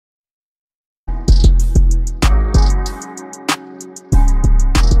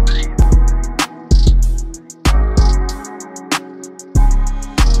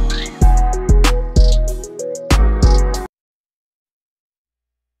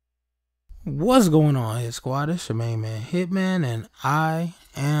What's going on, Hit Squad? It's your main man, Hitman, and I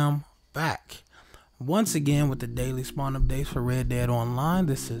am back once again with the daily spawn updates for Red Dead Online.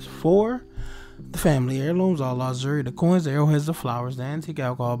 This is for the family heirlooms, all luxury, the coins, the arrowheads, the flowers, the antique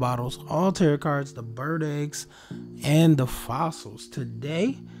alcohol bottles, all tarot cards, the bird eggs, and the fossils.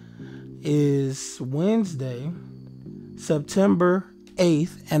 Today is Wednesday, September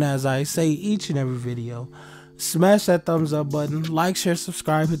 8th, and as I say each and every video, smash that thumbs up button, like, share,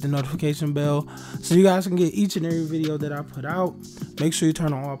 subscribe, hit the notification bell so you guys can get each and every video that I put out. Make sure you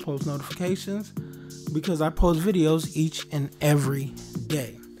turn on all post notifications because I post videos each and every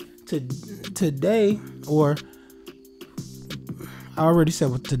day. Today, or I already said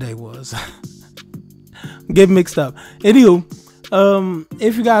what today was. Get mixed up. Anywho,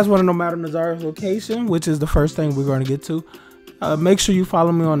 if you guys want to know Madam Nazar's location, which is the first thing we're going to get to, make sure you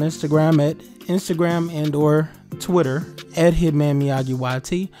follow me on Instagram and or Twitter at Hitman Miyagii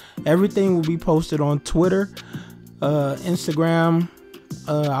YT. Everything will be posted on Twitter, Instagram.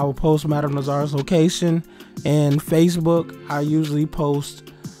 I will post Madam Nazar's location, and Facebook. I usually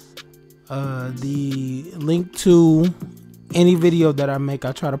post the link to any video that I make.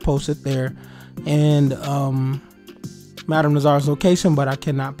 I try to post it there, and Madam Nazar's location, but I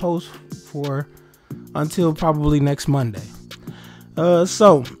cannot post for until probably next Monday.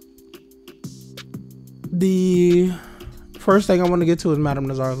 So the first thing I want to get to is Madam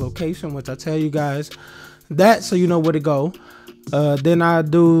Nazar's location, which I tell you guys that so you know where to go. Then I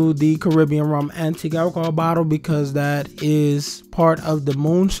do the Caribbean rum antique alcohol bottle because that is part of the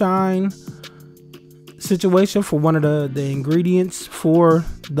moonshine situation for one of the ingredients for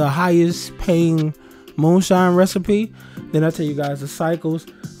the highest paying moonshine recipe. Then I tell you guys the cycles.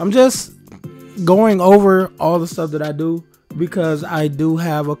 I'm just going over all the stuff that I do because I do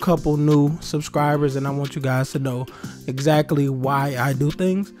have a couple new subscribers and I want you guys to know exactly why I do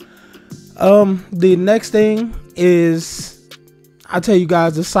things. The next thing is I tell you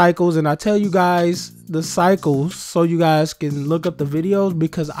guys the cycles, and I tell you guys the cycles so you guys can look up the videos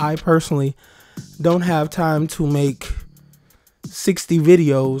because I personally don't have time to make 60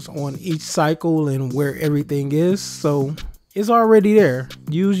 videos on each cycle and where everything is, so it's already there.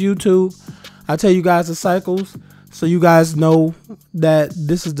 Use YouTube. I tell you guys the cycles so you guys know that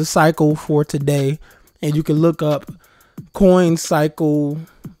this is the cycle for today, and you can look up coin cycle,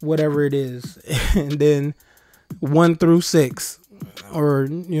 whatever it is, and then 1 through 6, or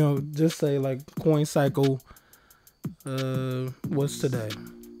just say like coin cycle. What's today?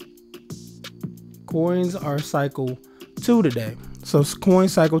 Coins are cycle 2 today. So coin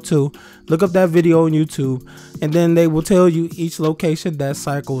cycle 2. Look up that video on YouTube, and then they will tell you each location that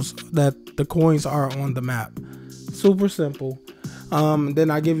cycles that the coins are on the map. Super simple.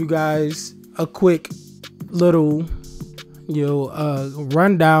 Then I give you guys a quick little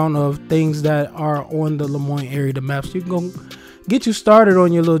rundown of things that are on the Lemoyne area, the maps. You can go get you started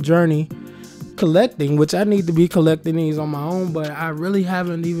on your little journey collecting, which I need to be collecting these on my own, but I really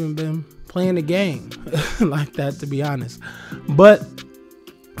haven't even been playing the game like that, to be honest. But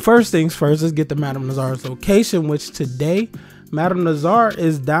first things first, let's get to Madam Nazar's location, which today Madam Nazar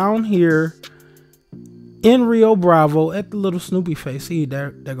is down here in Rio Bravo at the little Snoopy face. See,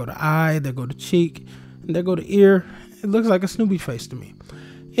 there go the eye, there go the cheek, and there go the ear. It looks like a Snoopy face to me.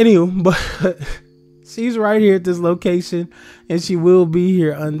 Anywho, but she's right here at this location, and she will be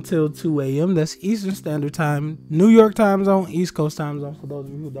here until 2 a.m. That's Eastern Standard Time, New York time zone, East Coast time zone, for those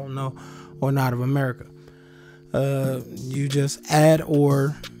of you who don't know or not of America. You just add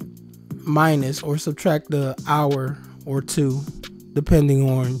or minus or subtract the hour or two, depending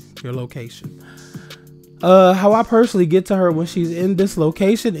on your location. How I personally get to her when she's in this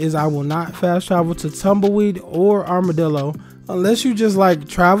location is I will not fast travel to Tumbleweed or Armadillo unless you just like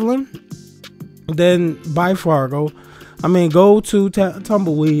traveling. Then by far go to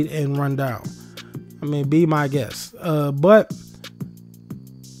Tumbleweed and run down. Be my guest. But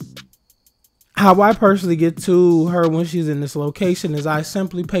how I personally get to her when she's in this location is I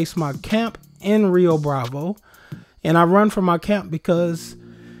simply pace my camp in Rio Bravo, and I run from my camp because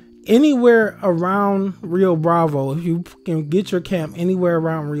anywhere around Rio Bravo, if you can get your camp anywhere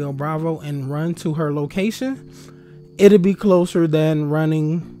around Rio Bravo and run to her location, it'll be closer than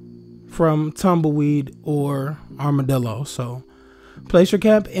running from Tumbleweed or Armadillo. So place your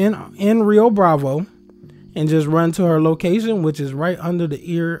camp in Rio Bravo and just run to her location, which is right under the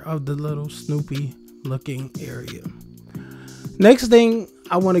ear of the little Snoopy looking area. Next thing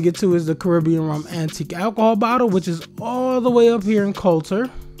I want to get to is the Caribbean rum antique alcohol bottle, which is all the way up here in Coulter.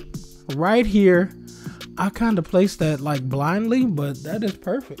 Right here. I kind of placed that like blindly, but that is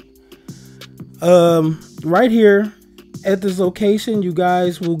perfect. Right here At this location, you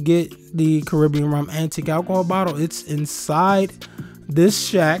guys will get the Caribbean rum antique alcohol bottle. It's inside this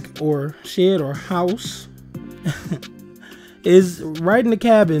shack or shed or house. Is right in the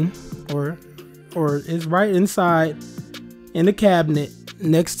cabin, or is right inside in the cabinet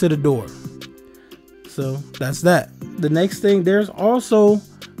next to the door. So that's that. The next thing, there's also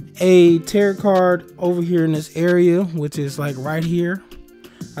a tarot card over here in this area, which is like right here.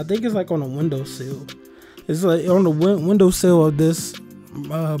 I think it's like on a windowsill. It's like on the windowsill of this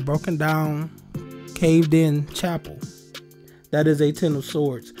broken down, caved in chapel. That is a 10 of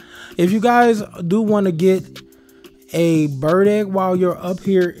swords. If you guys do want to get a bird egg while you're up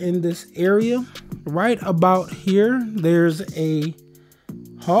here in this area, right about here, there's a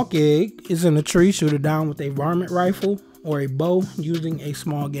hawk egg. It's in a tree. Shoot it down with a varmint rifle or a bow using a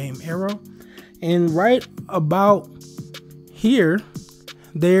small game arrow. And right about here,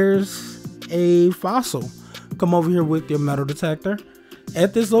 there's a fossil. Come over here with your metal detector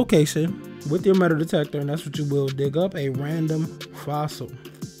at this location with your metal detector, and that's what you will dig up, a random fossil.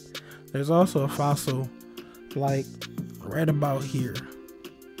 There's also a fossil like right about here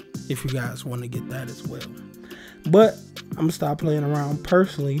if you guys want to get that as well. But I'm gonna stop playing around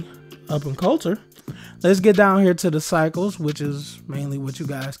personally up in culture. Let's get down here to the cycles, which is mainly what you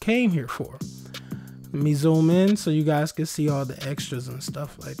guys came here for. Let me zoom in so you guys can see all the extras and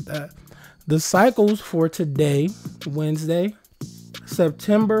stuff like that. The cycles for today, Wednesday,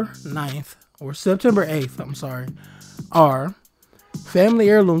 September 9th, or September 8th, I'm sorry, are Family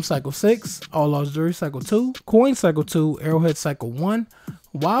Heirloom Cycle 6, All Lost Jewelry Cycle 2, Coin Cycle 2, Arrowhead Cycle 1,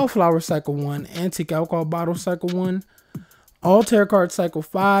 Wildflower Cycle 1, Antique Alcohol Bottle Cycle 1, All Tarot Card Cycle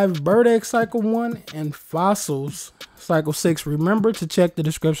 5, Bird Egg Cycle 1, and Fossils Cycle 6. Remember to check the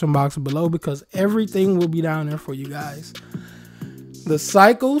description box below because everything will be down there for you guys. The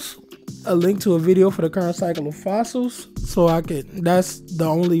cycles, a link to a video for the current cycle of fossils, so that's the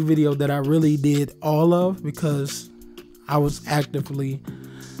only video that I really did all of because I was actively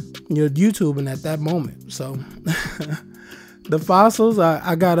YouTubing at that moment. So the fossils,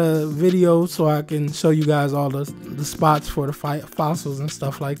 I got a video so I can show you guys all the spots for the fossils and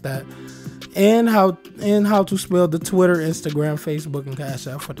stuff like that, and how to spell the Twitter, Instagram, Facebook, and Cash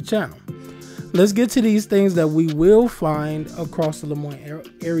App for the channel. Let's get to these things that we will find across the Lemoyne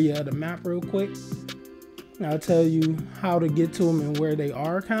area of the map real quick. I'll tell you how to get to them and where they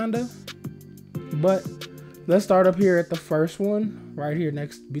are, kinda. But let's start up here at the first one, right here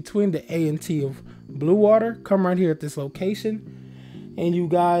next between the A and T of Blue Water. Come right here at this location, and you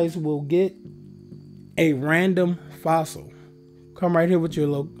guys will get a random fossil. Come right here with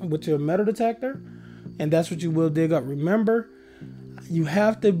your metal detector, and that's what you will dig up. Remember, you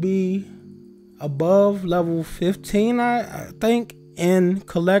have to be above level 15, I think, in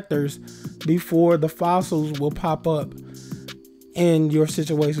collectors before the fossils will pop up in your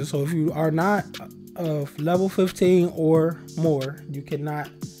situation. So if you are not of level 15 or more, you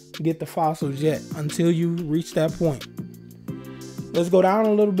cannot get the fossils yet until you reach that point. Let's go down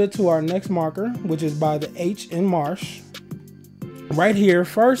a little bit to our next marker, which is by the H in Marsh. Right here,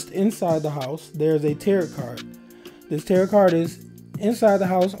 first inside the house, there's a tarot card. This tarot card is inside the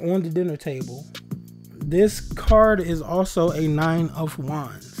house on the dinner table. This card is also a 9 of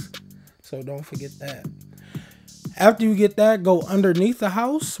Wands, so don't forget that. After you get that, go underneath the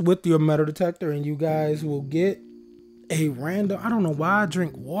house with your metal detector, and you guys will get a random, I don't know why I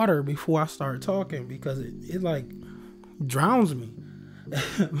drink water before I start talking because it like drowns me.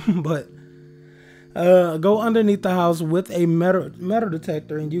 But go underneath the house with a metal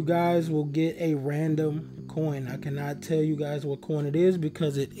detector, and you guys will get a random coin. I cannot tell you guys what coin it is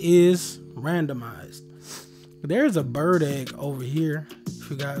because it is randomized. There's a bird egg over here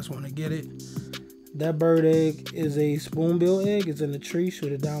if you guys want to get it. That bird egg is a spoonbill egg. It's in the tree.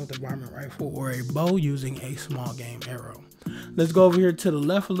 Shoot it down with a varmint rifle or a bow using a small game arrow. Let's go over here to the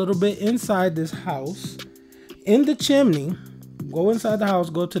left a little bit. Inside this house, in the chimney, go inside the house,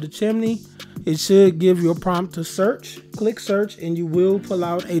 go to the chimney. It should give you a prompt to search. Click search, and you will pull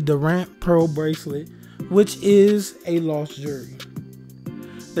out a Durant pearl bracelet, which is a lost jewelry.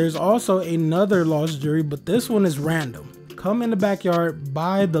 There's also another lost jewelry, but this one is random. Come in the backyard,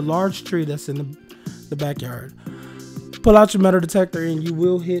 by the large tree that's in the backyard. Pull out your metal detector, and you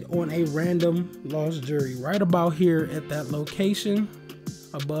will hit on a random lost jewelry right about here at that location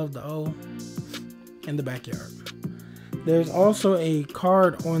above the O in the backyard. There's also a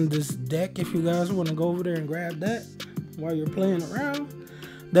card on this deck if you guys want to go over there and grab that while you're playing around.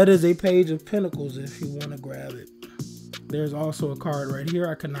 That is a Page of Pentacles if you want to grab it. There's also a card right here.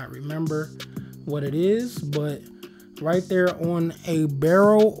 I cannot remember what it is, but right there on a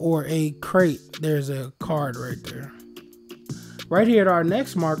barrel or a crate, there's a card right there. Right here at our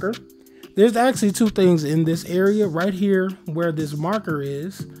next marker, there's actually two things in this area. Right here where this marker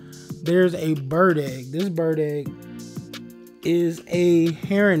is, there's a bird egg. This bird egg is a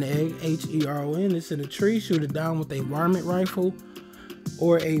heron egg, H-E-R-O-N. It's in a tree. Shoot it down with a varmint rifle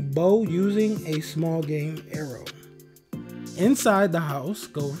or a bow using a small game arrow. Inside the house,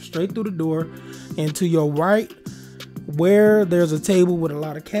 go straight through the door, and to your right, where there's a table with a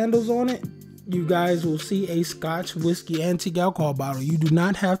lot of candles on it, you guys will see a Scotch whiskey antique alcohol bottle. You do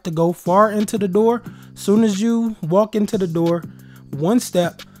not have to go far into the door. Soon as you walk into the door, one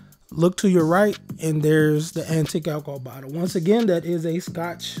step, look to your right, and there's the antique alcohol bottle. Once again, that is a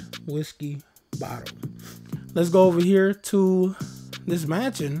Scotch whiskey bottle. Let's go over here to this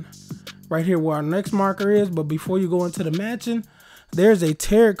mansion, right here where our next marker is. But before you go into the mansion, there's a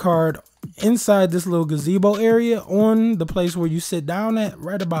tarot card inside this little gazebo area on the place where you sit down at,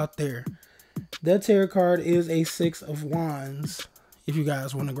 right about there. That tarot card is a 6 of Wands, if you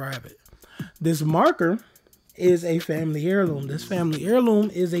guys want to grab it. This marker is a family heirloom. This family heirloom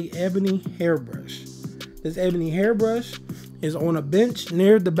is a ebony hairbrush. This ebony hairbrush is on a bench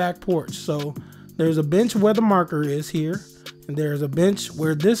near the back porch. So there's a bench where the marker is here, and there's a bench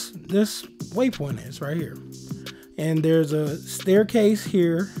where this waypoint is right here. And there's a staircase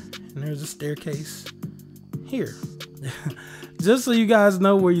here, and there's a staircase here. Just so you guys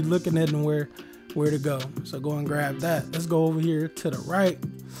know where you're looking at and where to go. So go and grab that. Let's go over here to the right.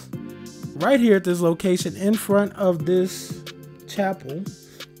 Right here at this location in front of this chapel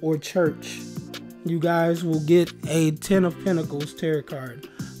or church, you guys will get a 10 of Pentacles tarot card.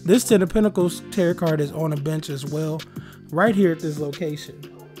 This 10 of Pentacles tarot card is on a bench as well, right here at this location.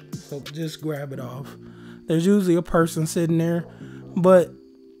 So just grab it off. There's usually a person sitting there, but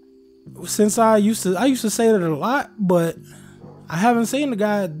since I used to say that a lot, but I haven't seen the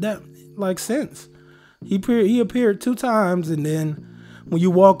guy that like since. He appeared 2 times, and then when you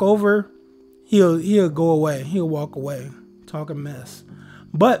walk over, he'll go away. He'll walk away, talking mess.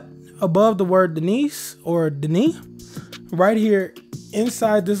 But above the word Denise or Denis, right here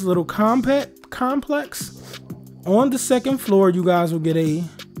inside this little complex, on the 2nd floor, you guys will get a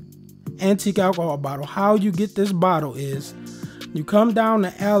antique alcohol bottle. How you get this bottle is you come down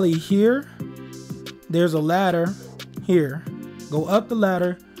the alley here. There's a ladder here. Go up the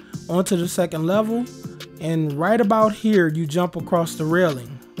ladder onto the 2nd level, and right about here you jump across the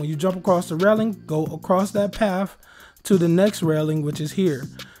railing. When you jump across the railing, go across that path to the next railing, which is here.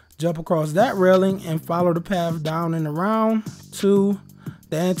 Jump across that railing and follow the path down and around to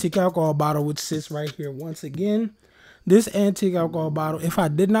the antique alcohol bottle, which sits right here. Once again, this antique alcohol bottle, if I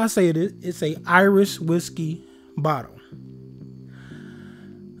did not say it, it's a Irish whiskey bottle.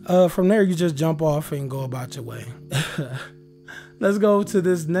 From there, you just jump off and go about your way. Let's go to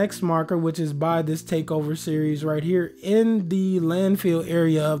this next marker, which is by this takeover series right here in the landfill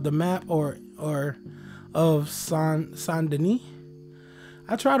area of the map or of Saint Denis.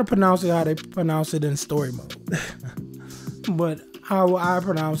 I try to pronounce it how they pronounce it in story mode, but how I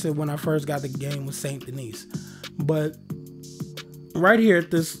pronounce it when I first got the game was Saint Denis. But right here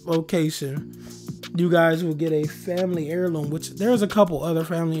at this location, you guys will get a family heirloom, which there's a couple other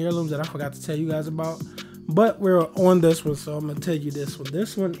family heirlooms that I forgot to tell you guys about. But we're on this one, so I'm going to tell you this one.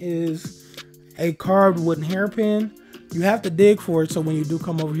 This one is a carved wooden hairpin. You have to dig for it, so when you do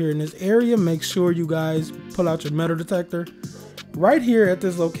come over here in this area, make sure you guys pull out your metal detector. Right here at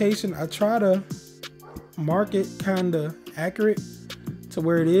this location, I try to mark it kind of accurate to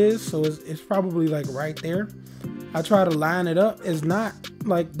where it is, so it's probably like right there. I try to line it up. It's not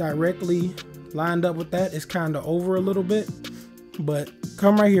like directly lined up with that. It's kind of over a little bit. But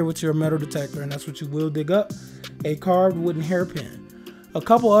come right here with your metal detector, and that's what you will dig up, a carved wooden hairpin. A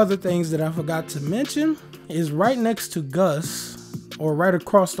couple other things that I forgot to mention is right next to Gus, or right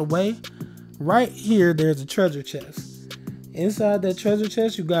across the way, right here, there's a treasure chest. Inside that treasure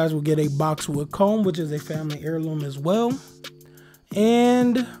chest, you guys will get a boxwood comb, which is a family heirloom as well.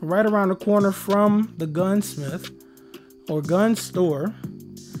 And right around the corner from the gunsmith or gun store,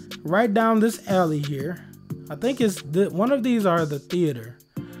 right down this alley here, I think it's one of these are the theater,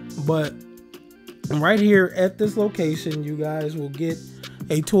 but right here at this location, you guys will get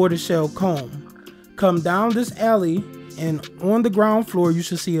a tortoiseshell comb. Come down this alley, and on the ground floor, you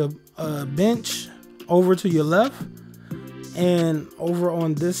should see a bench over to your left, and over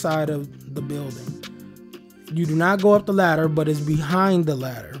on this side of the building. You do not go up the ladder, but it's behind the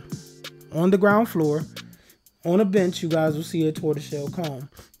ladder. On the ground floor, on a bench, you guys will see a tortoiseshell comb.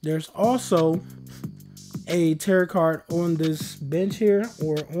 There's also a tarot card on this bench here,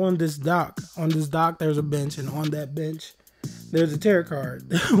 or on this dock. On this dock, there's a bench, and on that bench, there's a tarot card,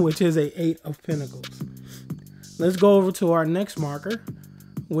 which is a 8 of Pentacles. let's go over to our next marker,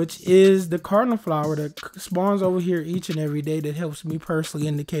 which is the cardinal flower that spawns over here each and every day. That helps me personally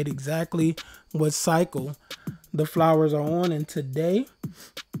indicate exactly what cycle the flowers are on. And today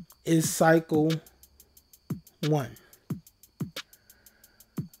is cycle 1.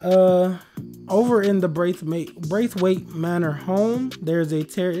 Over in the Braithwaite Manor home, there's a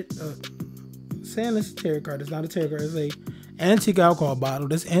saying it's a tarot card. It's not a tarot card. It's a antique alcohol bottle.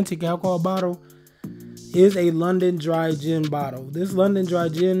 This antique alcohol bottle is a London Dry Gin bottle. This London Dry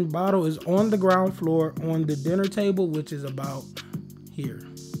Gin bottle is on the ground floor on the dinner table, which is about here.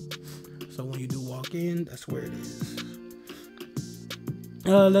 So when you do walk in, that's where it is.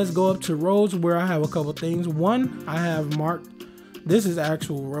 Let's go up to roads, where I have a couple things. One, I have marked, this is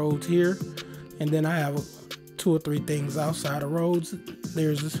actual roads here, and then I have 2 or 3 things outside of roads.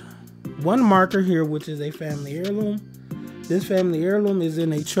 There's one marker here, which is a family heirloom. This family heirloom is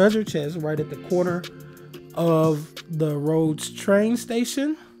in a treasure chest right at the corner of the roads train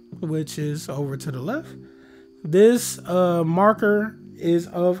station, which is over to the left. This marker is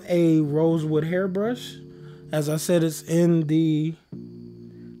of a rosewood hairbrush. As I said, it's in the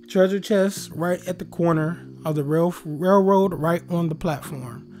treasure chest right at the corner of the railroad, right on the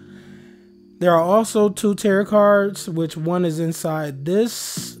platform. There are also 2 tarot cards, which one is inside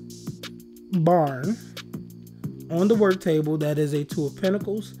this barn on the work table. That is a 2 of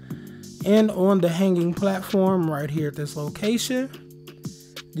Pentacles. And on the hanging platform right here at this location,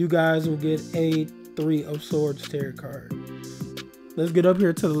 you guys will get a 3 of Swords tarot card. Let's get up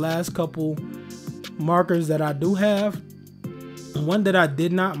here to the last couple markers that I do have. One that I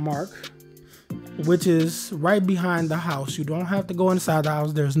did not mark, which is right behind the house. You don't have to go inside the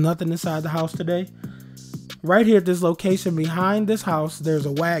house. There's nothing inside the house today. Right here at this location behind this house, there's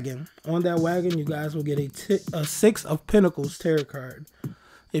a wagon. On that wagon, you guys will get a 6 of Pentacles tarot card.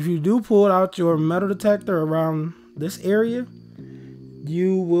 If you do pull out your metal detector around this area,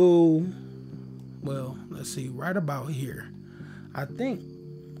 you will, well, let's see, right about here. I feel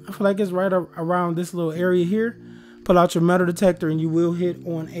like it's right around this little area here. Pull out your metal detector and you will hit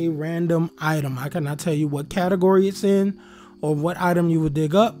on a random item. I cannot tell you what category it's in or what item you would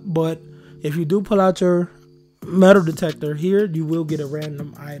dig up, but if you do pull out your metal detector here, you will get a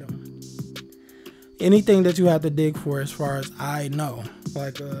random item. Anything that you have to dig for, as far as I know,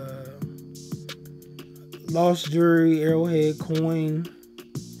 like lost jewelry, arrowhead, coin,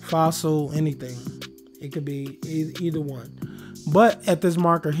 fossil, anything. It could be either one. But at this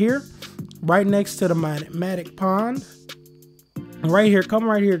marker here, right next to the magnetic pond, right here, come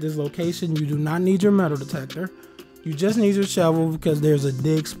right here at this location. You do not need your metal detector. You just need your shovel because there's a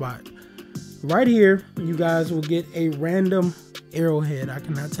dig spot. Right here, you guys will get a random arrowhead. I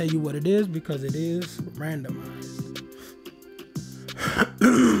cannot tell you what it is because it is randomized.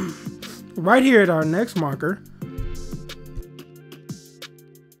 Right here at our next marker,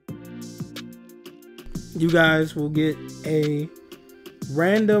 you guys will get a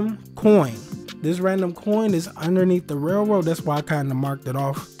random coin. This random coin is underneath the railroad. That's why I kind of marked it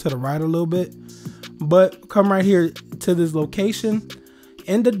off to the right a little bit. But come right here to this location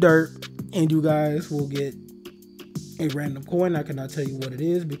in the dirt, and you guys will get a random coin. I cannot tell you what it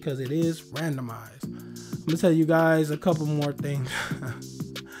is because it is randomized. I'm gonna tell you guys a couple more things.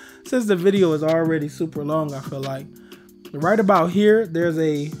 Since the video is already super long, I feel like right about here there's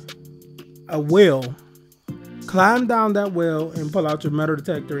a well. Climb down that well and pull out your metal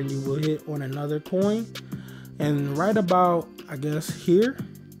detector and you will hit on another coin. And right about, I guess, here,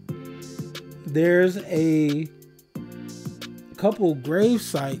 there's a couple grave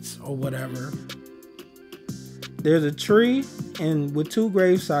sites or whatever. There's a tree and with 2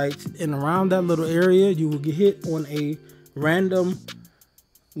 grave sites, and around that little area you will get hit on a random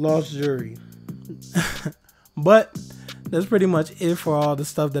lost jewelry. But that's pretty much it for all the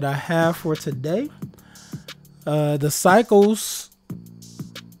stuff that I have for today. The cycles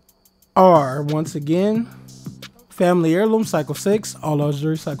are, once again, family heirloom cycle 6, all lost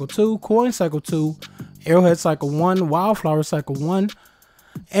jewelry cycle 2, coin cycle 2, arrowhead cycle 1, wildflower cycle 1,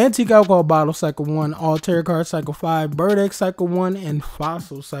 antique alcohol bottle cycle 1, all tarot cards cycle 5, bird egg cycle 1, and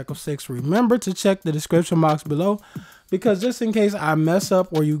fossil cycle 6. Remember to check the description box below, because just in case I mess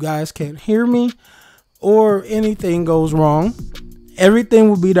up or you guys can't hear me or anything goes wrong, everything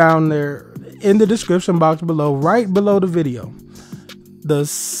will be down there in the description box below, right below the video. The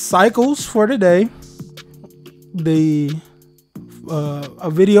cycles for today, a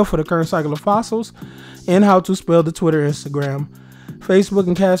video for the current cycle of fossils, and how to spell the Twitter, Instagram, Facebook,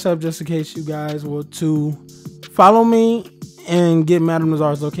 and Cash App, just in case you guys want to follow me and get Madam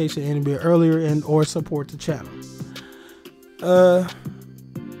Nazar's location in a bit earlier and or support the channel.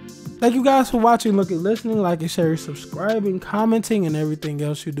 Thank you guys for watching, looking, listening, liking, sharing, subscribing, commenting, and everything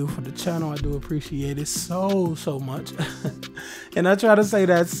else you do for the channel. I do appreciate it so much. And I try to say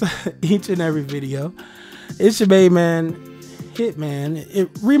that each and every video. It's your baby man, Hitman.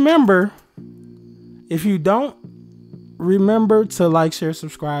 Remember, if you don't, remember to like, share,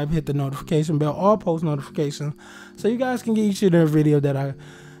 subscribe, hit the notification bell, all post notifications, so you guys can get each and every video that I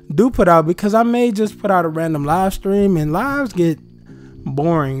do put out, because I may just put out a random live stream, and lives get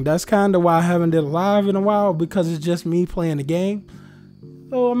boring. That's kind of why I haven't did a live in a while, because it's just me playing the game.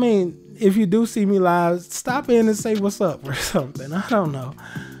 So I mean, if you do see me live, stop in and say what's up or something. I don't know.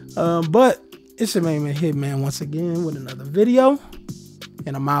 But it's your main man Hitman once again with another video,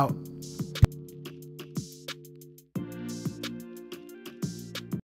 and I'm out.